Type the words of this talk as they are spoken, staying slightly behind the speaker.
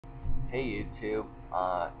Hey YouTube,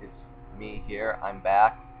 it's me here. I'm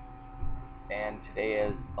back, and today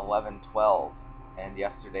is 11/12, and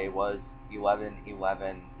yesterday was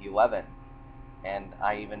 11/11/11, and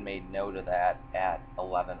I even made note of that at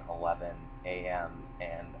 11:11 a.m.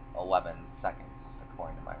 and 11 seconds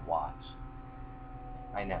according to my watch.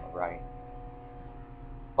 I know, right?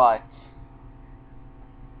 But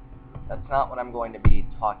that's not what I'm going to be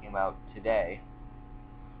talking about today.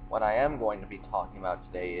 What I am going to be talking about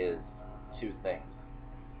today is two things.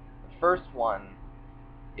 The first one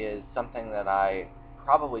is something that I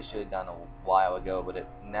probably should have done a while ago, but it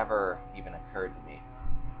never even occurred to me.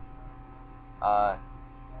 A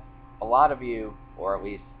lot of you, or at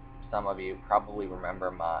least some of you, probably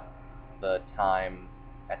remember the time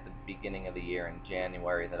at the beginning of the year in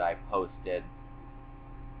January that I posted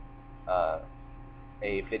a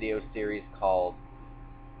video series called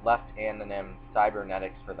Left Anonym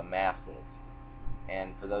Cybernetics for the Masses.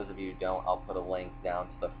 And for those of you who don't, I'll put a link down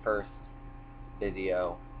to the first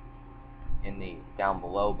video in the down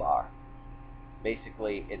below bar.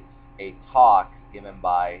 Basically, it's a talk given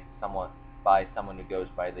by someone who goes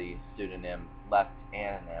by the pseudonym Left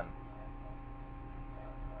Anonym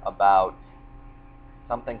about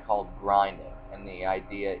something called grinding. And the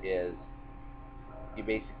idea is you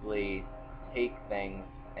basically take things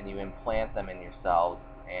and you implant them in yourselves,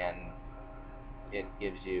 and it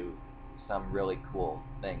gives you some really cool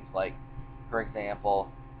things. Like, for example,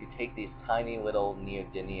 you take these tiny little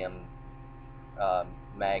neodymium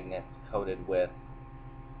magnets coated with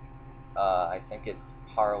I think it's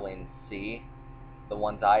Parlin C. The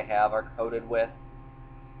ones I have are coated with,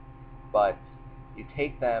 but you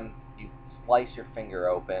take them, you slice your finger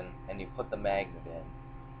open, and you put the magnet in,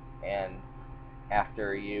 and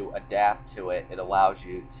after you adapt to it, it allows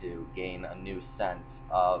you to gain a new sense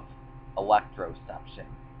of electroception.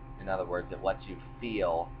 In other words, it lets you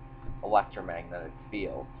feel electromagnetic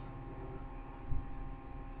fields.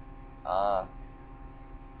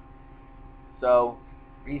 So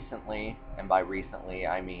recently, and by recently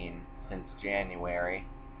I mean since January,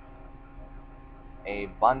 a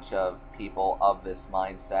bunch of people of this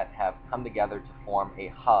mindset have come together to form a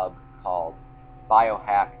hub called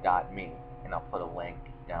biohack.me, and I'll put a link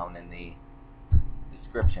down in the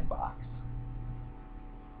description box.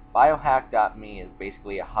 Biohack.me is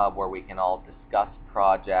basically a hub where we can all discuss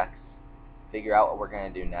projects, figure out what we're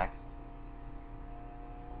going to do next.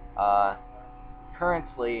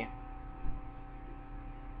 Currently,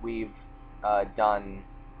 we've done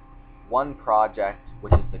one project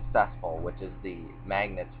which is successful, which is the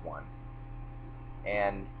magnets one.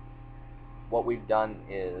 And what we've done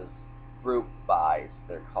is group buys,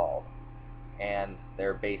 they're called. And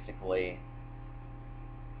they're basically,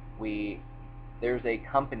 there's a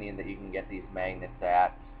company that you can get these magnets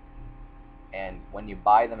at, and when you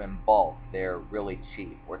buy them in bulk, they're really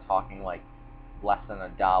cheap. We're talking like less than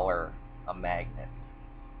 $1 a magnet.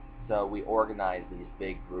 So we organize these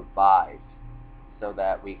big group buys so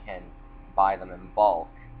that we can buy them in bulk,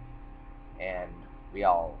 and we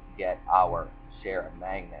all get our share of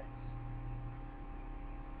magnets.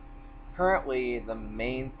 Currently, the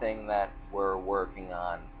main thing that we're working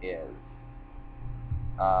on is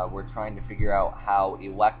we're trying to figure out how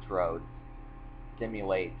electrodes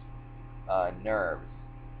stimulate nerves.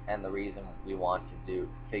 And the reason we want to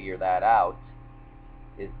figure that out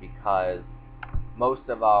is because most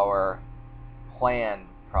of our planned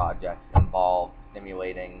projects involve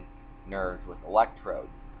stimulating nerves with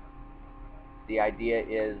electrodes. The idea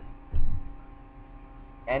is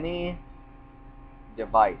any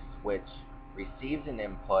device which receives an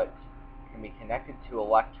input can be connected to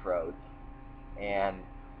electrodes and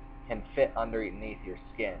can fit underneath your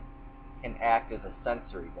skin, can act as a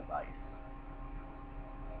sensory device,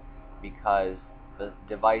 because the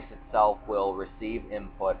device itself will receive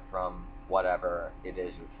input from whatever it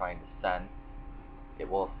is you're trying to send. It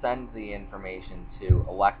will send the information to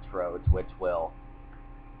electrodes, which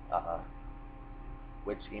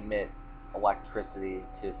emit electricity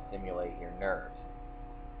to stimulate your nerves.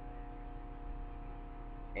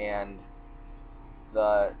 And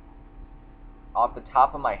off the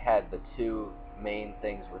top of my head, the two main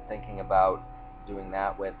things we're thinking about doing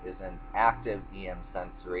that with is an active EM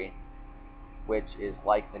sensory, which is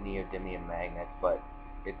like the neodymium magnets, but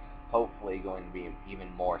it's hopefully going to be even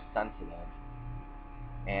more sensitive.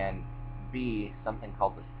 And B, something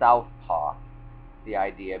called the southpaw, the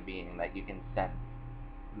idea being that you can send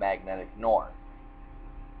magnetic north.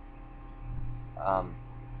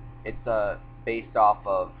 It's based off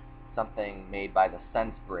of something made by the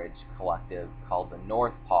SenseBridge collective called the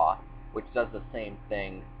North Paw, which does the same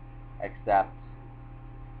thing, except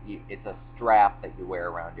it's a strap that you wear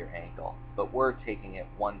around your ankle. But we're taking it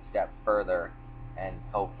one step further, and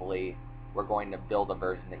hopefully we're going to build a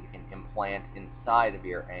version that you can implant inside of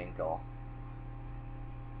your ankle.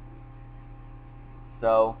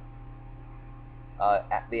 So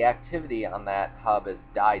the activity on that hub has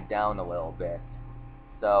died down a little bit.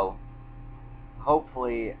 So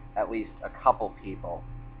hopefully at least a couple people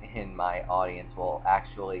in my audience will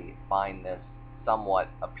actually find this somewhat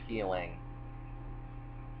appealing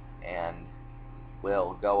and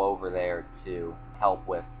will go over there to help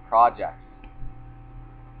with projects.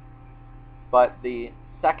 But the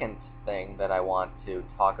second thing that I want to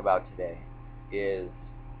talk about today is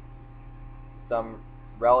some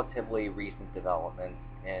relatively recent developments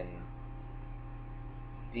in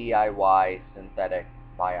DIY synthetic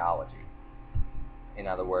biology. In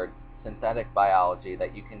other words, synthetic biology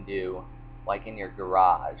that you can do like in your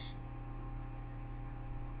garage.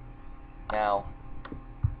 Now,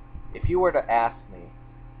 if you were to ask me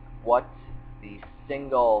what the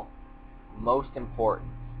single most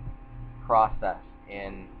important process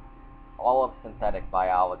in all of synthetic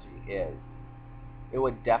biology is, it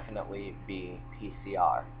would definitely be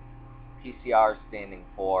PCR. PCR standing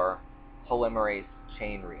for polymerase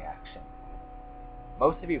chain reaction.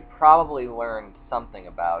 Most of you probably learned something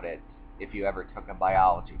about it if you ever took a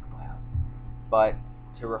biology class. But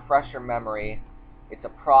to refresh your memory, it's a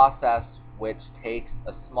process which takes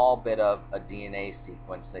a small bit of a DNA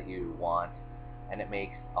sequence that you want, and it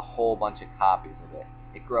makes a whole bunch of copies of it.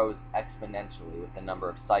 It grows exponentially with the number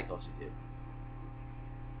of cycles you do.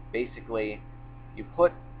 Basically, you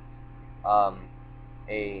put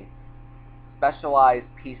a specialized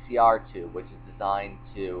PCR tube, which is designed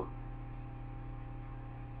to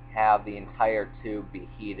have the entire tube be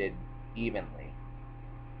heated evenly.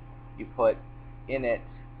 You put in it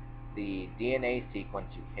the DNA sequence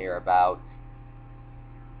you care about,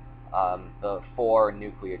 the 4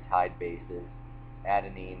 nucleotide bases,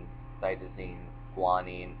 adenine, cytosine,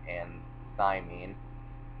 guanine, and thymine.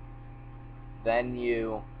 Then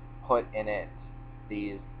you put in it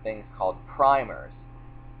these things called primers,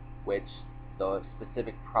 which the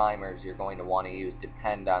specific primers you're going to want to use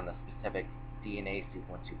depend on the specific DNA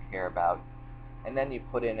sequence you care about. And then you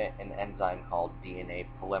put in it an enzyme called DNA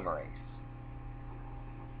polymerase.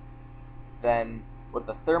 Then what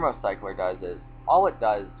the thermocycler does is, all it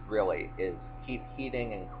does really is keep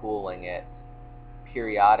heating and cooling it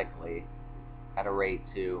periodically at a rate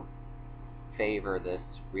to favor this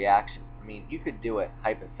reaction. I mean, you could do it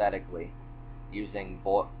hypothetically using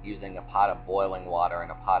a pot of boiling water and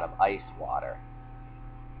a pot of ice water,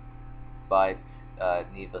 but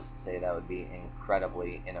needless to say, that would be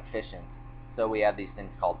incredibly inefficient. So we have these things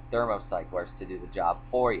called thermocyclers to do the job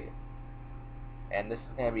for you. And this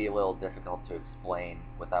is going to be a little difficult to explain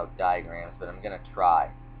without diagrams, but I'm going to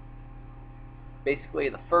try. Basically,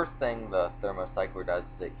 the first thing the thermocycler does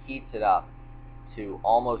is it heats it up to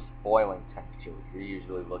almost boiling temperature. You're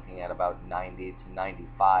usually looking at about 90 to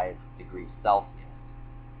 95 degrees Celsius.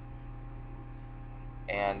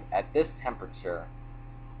 And at this temperature,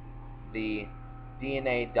 the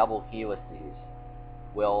DNA double helices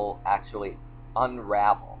will actually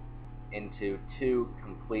unravel into 2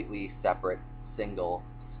 completely separate single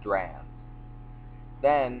strands.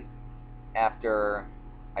 Then, after,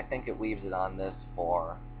 I think it leaves it on this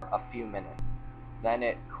for a few minutes, then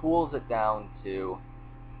it cools it down to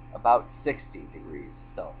about 60 degrees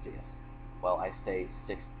Celsius. Well, I say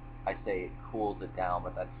it cools it down,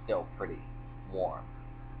 but that's still pretty warm.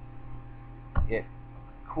 It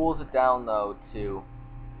cools it down, though, to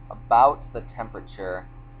about the temperature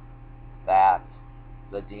that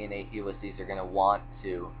the DNA helices are going to want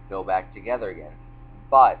to go back together again.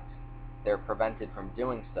 But they're prevented from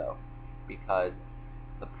doing so because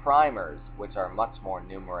the primers, which are much more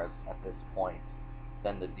numerous at this point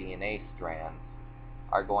than the DNA strands,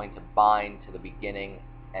 are going to bind to the beginning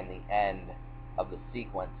and the end of the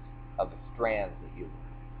sequence of the strands that you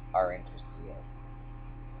are interested in.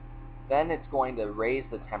 Then it's going to raise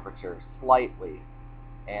the temperature slightly,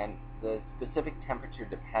 and the specific temperature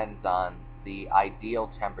depends on the ideal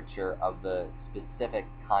temperature of the specific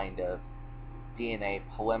kind of DNA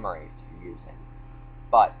polymerase you're using.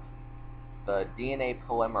 But the DNA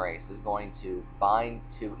polymerase is going to bind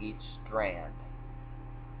to each strand,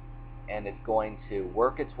 and it's going to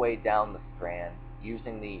work its way down the strand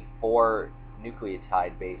using the 4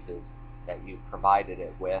 nucleotide bases that you provided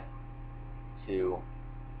it with to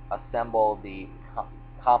assemble the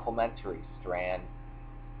complementary strand.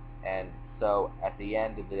 And so at the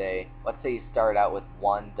end of the day, let's say you start out with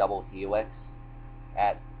 1 double helix.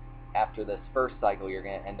 After this first cycle, you're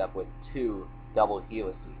going to end up with 2 double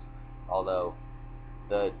helices, although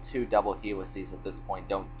the two double helices at this point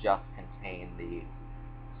don't just contain the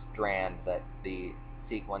strand, that the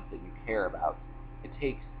sequence that you care about. It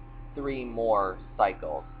takes 3 more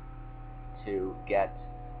cycles to get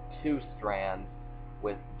 2 strands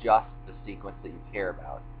with just the sequence that you care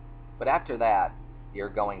about. But after that, you're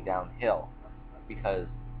going downhill, because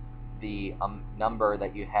the number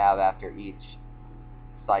that you have after each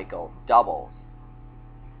cycle doubles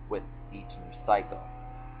with each new cycle.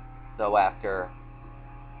 So after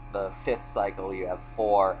the 5th cycle you have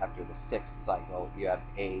 4, after the 6th cycle you have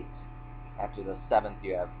 8, after the 7th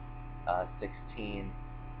you have 16,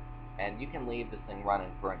 and you can leave this thing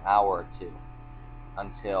running for an hour or 2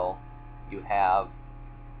 until you have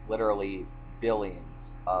literally billions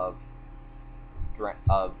of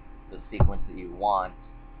the sequence that you want,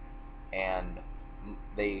 and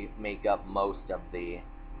they make up most of the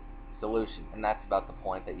solution. And that's about the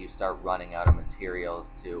point that you start running out of materials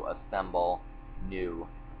to assemble new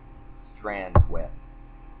strands with.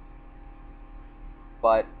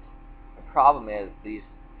 But the problem is these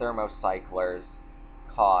thermocyclers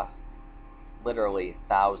cost literally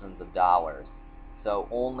thousands of dollars. So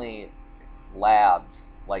only labs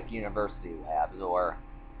like university labs or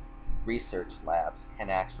research labs can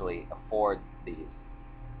actually afford these.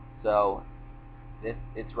 So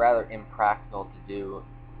it's rather impractical to do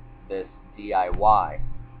this DIY,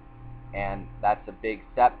 and that's a big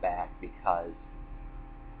setback because,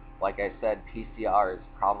 like I said, PCR is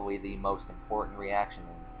probably the most important reaction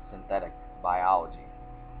in synthetic biology.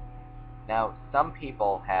 Now, some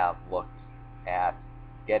people have looked at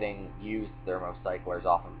getting used thermocyclers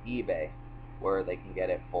off of eBay, where they can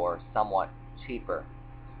get it for somewhat cheaper.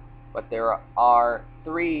 But there are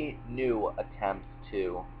 3 new attempts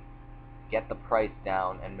to get the price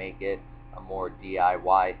down and make it a more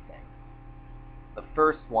DIY thing. The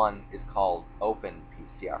first one is called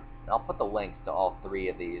OpenPCR. And I'll put the links to all 3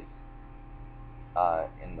 of these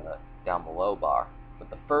in the down below bar. But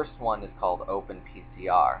the first one is called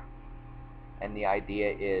OpenPCR, and the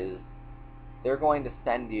idea is they're going to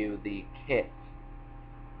send you the kit,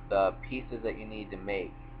 the pieces that you need to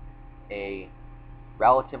make a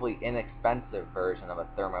relatively inexpensive version of a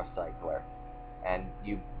thermocycler, and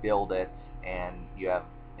you build it and you have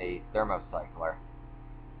a thermocycler,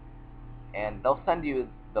 and they'll send you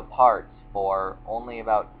the parts for only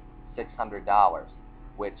about $600,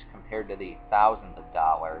 which compared to the thousands of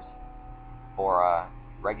dollars for a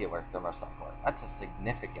regular thermocycler, that's a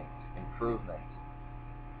significant improvement.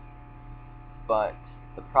 But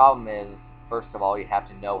the problem is, first of all, you have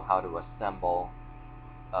to know how to assemble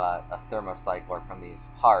a thermocycler from these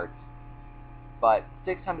parts. But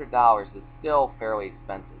 $600 is still fairly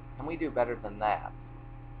expensive. Can we do better than that?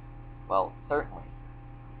 Well, certainly.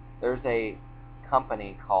 There's a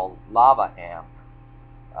company called LavaAmp,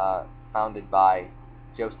 founded by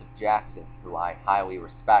Joseph Jackson, who I highly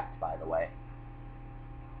respect, by the way.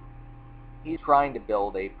 He's trying to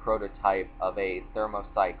build a prototype of a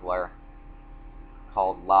thermocycler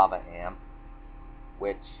called LavaAmp,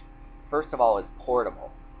 which, first of all, is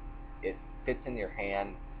portable. It fits in your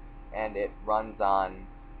hand, and it runs on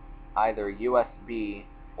either USB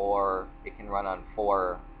or it can run on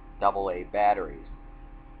 4 AA batteries.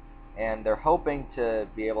 And they're hoping to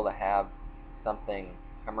be able to have something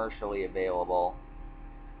commercially available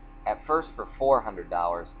at first for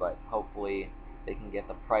 $400, but hopefully they can get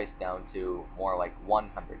the price down to more like $100,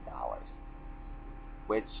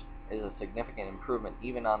 which is a significant improvement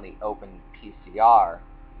even on the OpenPCR,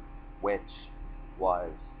 which was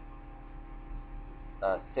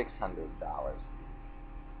 $600.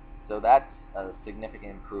 So that's a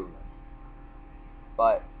significant improvement.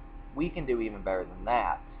 But we can do even better than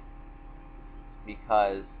that,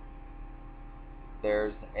 because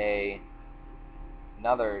there's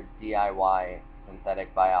another DIY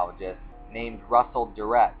synthetic biologist named Russell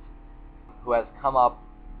Durrett, who has come up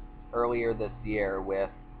earlier this year with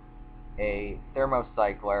a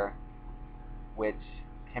thermocycler which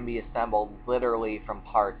can be assembled literally from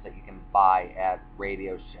parts that you can buy at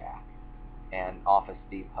Radio Shack and Office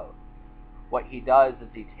Depot. What he does is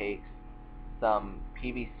he takes some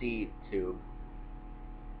PVC tube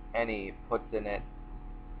and he puts in it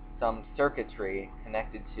some circuitry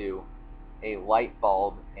connected to a light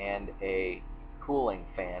bulb and a cooling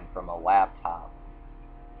fan from a laptop.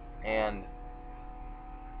 And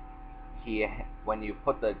when you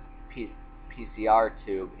put the PCR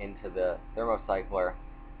tube into the thermocycler,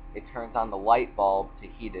 it turns on the light bulb to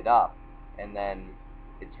heat it up, and then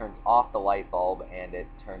it turns off the light bulb and it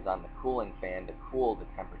turns on the cooling fan to cool the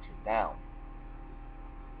temperature down.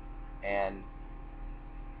 And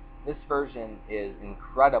this version is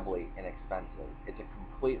incredibly inexpensive. It's a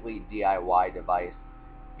completely DIY device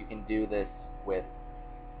you can do this with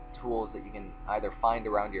tools that you can either find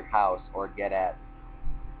around your house or get at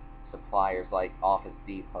suppliers like Office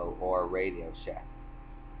Depot or Radio Shack.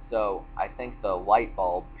 So I think the light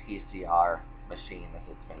bulb PCR machine, as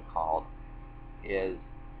it's been called, is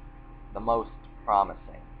the most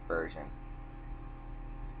promising version.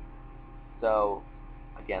 So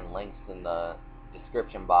again, links in the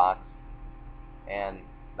description box, and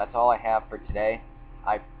that's all I have for today.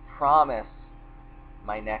 I promise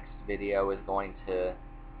my next video is going to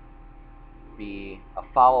be a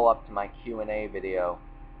follow-up to my Q&A video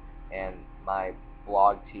and my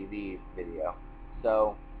blog TV video.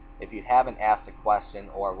 So if you haven't asked a question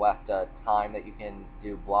or left a time that you can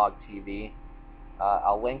do blog TV,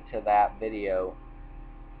 I'll link to that video,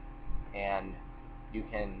 and you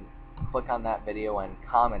can click on that video and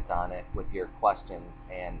comment on it with your questions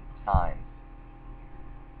and times.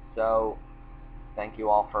 So thank you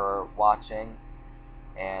all for watching,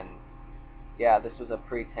 and yeah, this was a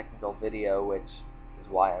pretty technical video, which is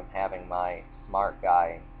why I'm having my smart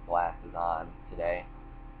guy glasses on today.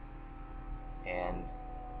 And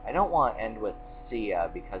I don't want to end with see ya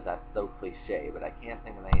because that's so cliche, but I can't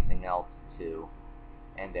think of anything else to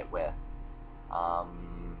end it with.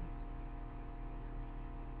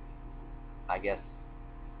 I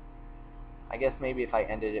guess maybe if I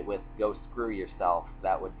ended it with go screw yourself,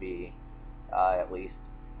 that would be at least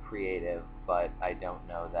creative, but I don't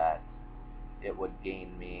know that it would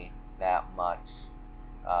gain me that much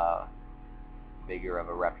bigger of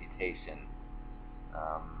a reputation.